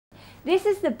This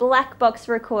is the Black Box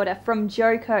recorder from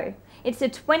Joco. It's a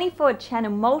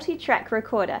 24-channel multi-track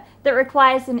recorder that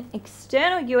requires an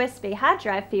external USB hard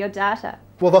drive for your data.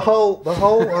 Well, the hole,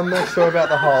 I'm not sure about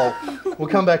the hole. We'll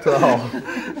come back to the hole.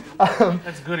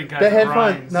 That's good in case the it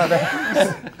headphones, rains. no,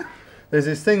 there's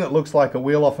this thing that looks like a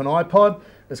wheel off an iPod.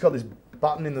 It's got this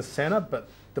button in the center, but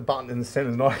the button in the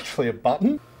center is not actually a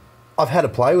button. I've had a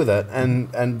play with it,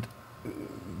 and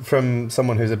from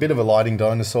someone who's a bit of a lighting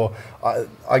dinosaur,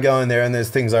 I go in there and there's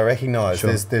things I recognise.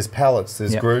 Sure. There's palettes,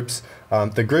 there's groups.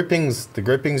 The grouping's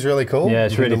really cool. Yeah,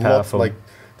 it's really powerful. Like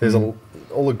there's all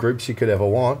the groups you could ever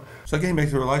want. So getting back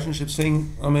to the relationships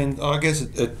thing, I mean, I guess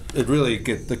it really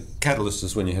the catalyst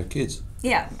is when you have kids.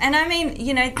 Yeah, and I mean,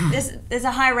 you know, there's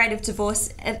a high rate of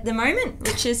divorce at the moment,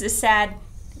 which is a sad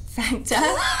factor.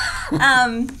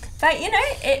 But you know,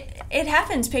 it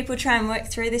happens. People try and work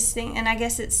through this thing, and I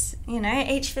guess it's, you know,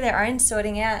 each for their own,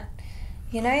 sorting out,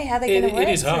 you know, how they're going to work. It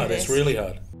is hard. It's really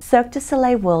hard. Cirque du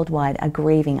Soleil Worldwide are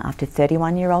grieving after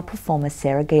 31-year-old performer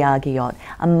Sarah Giargiot,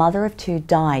 a mother of two,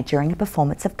 died during a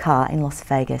performance of Car in Las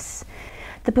Vegas.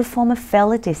 The performer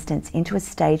fell a distance into a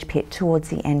stage pit towards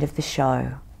the end of the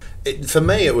show. For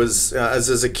me, it was,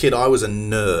 as a kid, I was a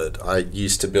nerd. I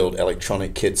used to build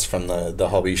electronic kits from the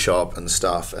hobby shop and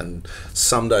stuff, and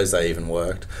some days they even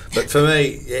worked. But for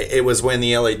me, it was when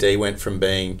the LED went from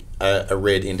being a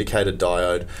red indicator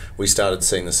diode, we started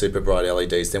seeing the super bright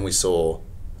LEDs, then we saw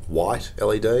white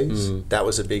LEDs. That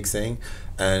was a big thing.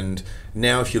 And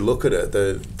now if you look at it,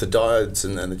 the diodes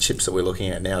and the chips that we're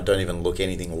looking at now don't even look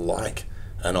anything like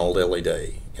an old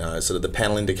LED. You know, sort of the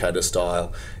panel indicator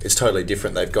style is totally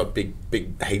different. They've got big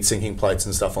heat sinking plates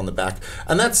and stuff on the back,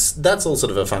 and that's all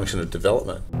sort of a function of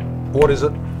development. What is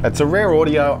it? It's a Rare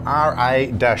Audio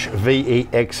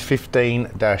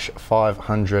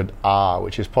RA-VEX15-500R,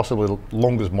 which is possibly the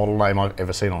longest model name I've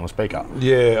ever seen on a speaker.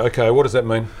 Yeah, okay, what does that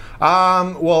mean?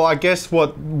 Well, I guess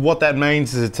what that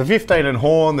means is it's a 15-inch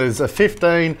horn, there's a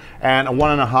 15 and a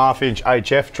 1.5-inch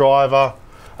HF driver.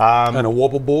 And a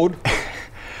wobble board?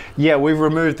 Yeah, we've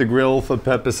removed the grill for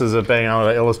purposes of being able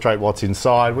to illustrate what's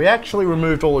inside. We actually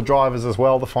removed all the drivers as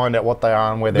well to find out what they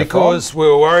are and where they're from. Because we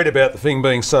were worried about the thing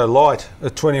being so light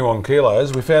at 21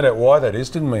 kilos. We found out why that is,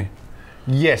 didn't we?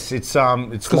 Yes, it's light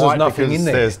there's nothing because in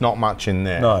there. there's not much in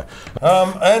there. No.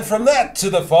 And from that to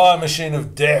the fire machine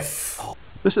of death.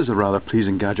 This is a rather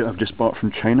pleasing gadget I've just bought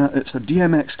from China. It's a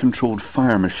DMX-controlled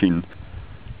fire machine.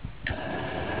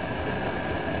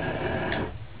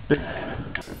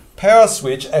 Power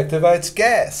switch activates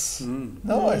gas.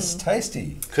 Nice,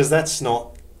 tasty. Because that's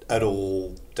not at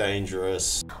all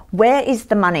dangerous. Where is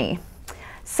the money?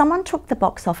 Someone took the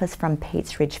box office from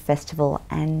Pete's Ridge Festival,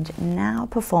 and now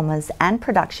performers and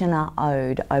production are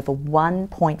owed over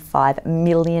 $1.5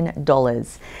 million.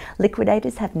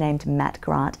 Liquidators have named Matt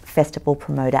Grant, festival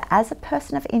promoter, as a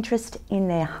person of interest in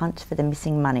their hunt for the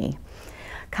missing money.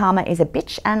 Karma is a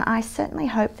bitch, and I certainly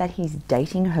hope that he's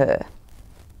dating her.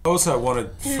 I also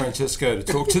wanted Francesco to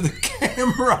talk to the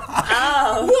camera.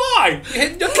 Oh. Why?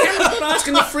 The camera's not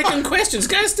asking the freaking questions.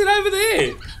 Go sit over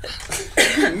there.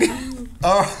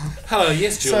 Hello,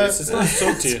 yes, Julius. It's nice to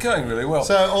talk to you. It's going really well.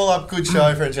 So all up, good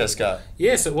show, Francesco.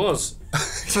 Yes, it was.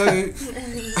 So,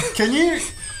 can you...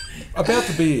 About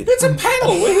the beard. It's a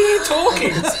panel. We're here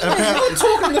talking. We're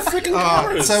talking the freaking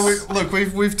cameras. So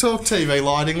we've talked TV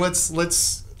lighting. Let's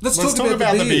talk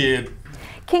about the beard.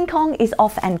 King Kong is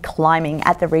off and climbing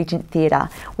at the Regent Theatre,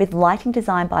 with lighting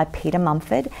designed by Peter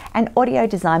Mumford and audio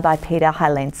designed by Peter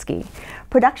Hylensky.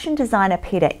 Production designer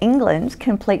Peter England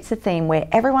completes a theme where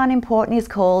everyone important is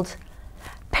called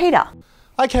Peter.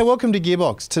 Okay, welcome to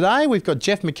Gearbox. Today we've got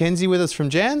Jeff McKenzie with us from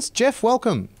Jans. Jeff,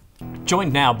 welcome.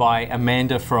 Joined now by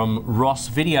Amanda from Ross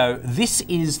Video. This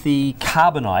is the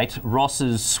Carbonite,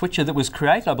 Ross's switcher that was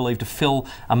created, I believe, to fill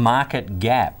a market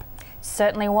gap.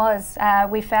 Certainly was.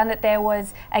 We found that there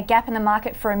was a gap in the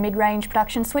market for a mid-range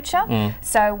production switcher,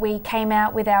 so we came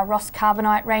out with our Ross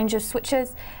Carbonite range of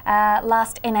switchers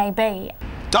last NAB.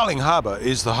 Darling Harbour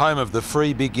is the home of the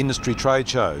three big industry trade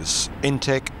shows,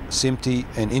 Entech, SMPTE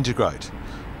and Integrate.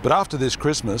 But after this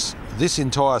Christmas, this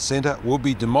entire centre will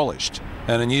be demolished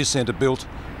and a new centre built.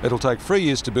 It'll take 3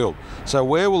 years to build. So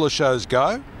where will the shows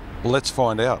go? Well, let's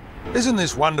find out. Isn't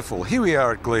this wonderful? Here we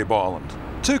are at Glebe Island.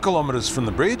 2 kilometres from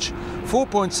the bridge,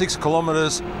 4.6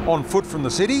 kilometres on foot from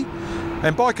the city,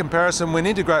 and by comparison, when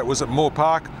Integrate was at Moore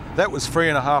Park, that was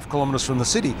 3.5 kilometres from the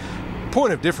city.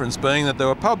 Point of difference being that there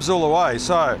were pubs all the way,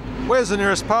 so where's the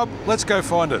nearest pub? Let's go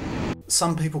find it.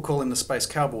 Some people call him the Space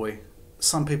Cowboy,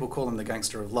 some people call him the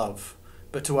Gangster of Love,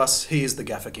 but to us, he is the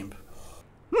Gaffer Gimp.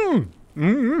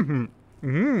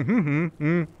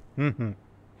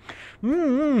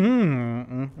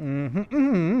 Joining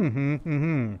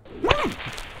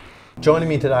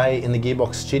me today in the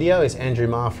Gearbox studio is Andrew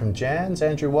Marr from Jansz.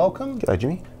 Andrew, welcome. G'day,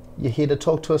 Jimmy. You're here to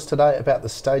talk to us today about the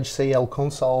Stage CL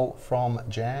console from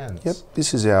Jansz. Yep,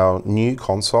 this is our new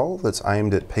console that's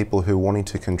aimed at people who are wanting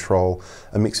to control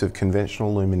a mix of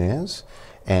conventional luminaires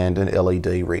and an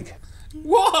LED rig.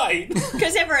 Why?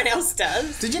 Because everyone else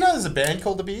does. Did you know there's a band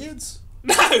called The Beards?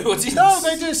 No, what did No,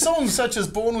 they do songs such as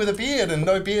Born with a Beard and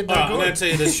No Beard, No I'm Good. going to tell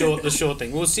you the short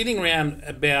thing. We were sitting around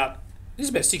about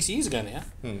 6 years ago now,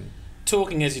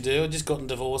 talking as you do. I'd just gotten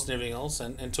divorced and everything else,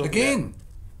 and talking Again?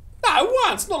 No,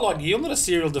 once. Not like you. I'm not a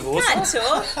serial divorcer. Can't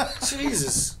talk.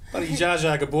 Jesus. Bloody Jar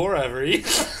Jar Gabor over here.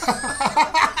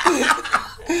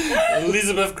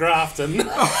 Elizabeth Grafton.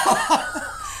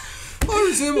 I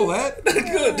resemble that.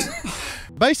 Good.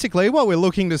 Basically, what we're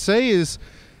looking to see is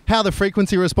how the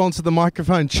frequency response of the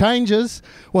microphone changes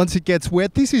once it gets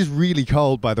wet. This is really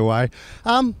cold, by the way.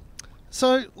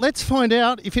 So let's find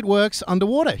out if it works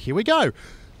underwater. Here we go.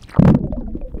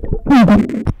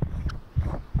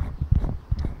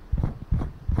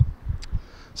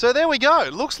 So there we go.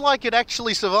 Looks like it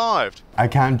actually survived.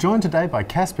 Okay, I'm joined today by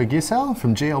Casper Gisel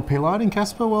from GLP Lighting.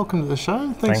 Casper, welcome to the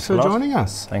show. Thanks for joining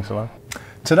us. Thanks a lot.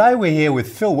 Today we're here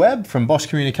with Phil Webb from Bosch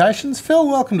Communications. Phil,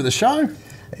 welcome to the show.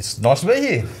 It's nice to be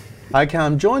here. Okay,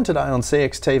 I'm joined today on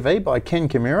CXTV by Ken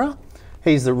Kimura.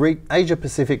 He's the Asia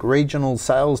Pacific Regional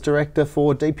Sales Director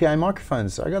for DPA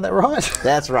Microphones. I got that right?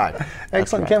 That's right.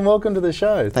 Excellent. Ken, welcome to the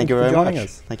show. Thank you for very joining much.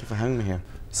 us. Thank you for having me here.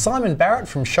 Simon Barrett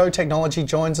from Show Technology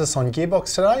joins us on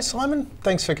Gearbox today. Simon,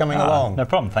 thanks for coming along. No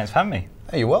problem. Thanks for having me.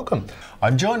 Hey, you're welcome.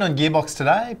 I'm joined on Gearbox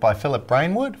today by Philip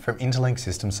Brainwood from Interlink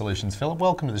System Solutions. Philip,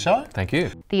 welcome to the show. Thank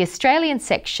you. The Australian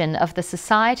section of the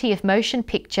Society of Motion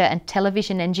Picture and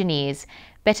Television Engineers,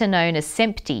 better known as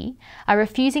SEMPTE, are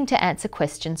refusing to answer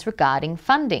questions regarding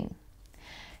funding.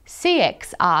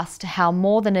 CX asked how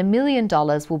more than $1 million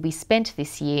will be spent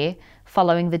this year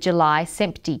following the July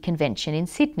SEMPTE convention in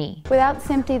Sydney. Without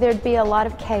SEMPTE, there'd be a lot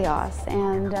of chaos,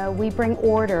 and we bring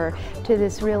order to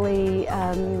this really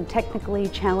technically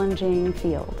challenging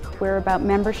field. We're about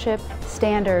membership,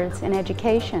 standards, and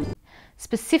education.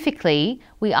 Specifically,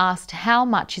 we asked how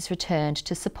much is returned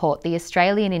to support the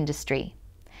Australian industry.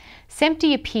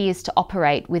 SEMPTE appears to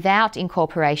operate without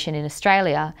incorporation in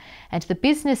Australia, and the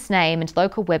business name and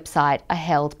local website are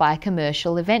held by a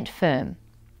commercial event firm.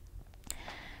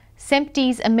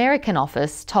 SEMPTE's American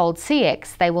office told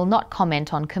CX they will not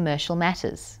comment on commercial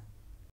matters.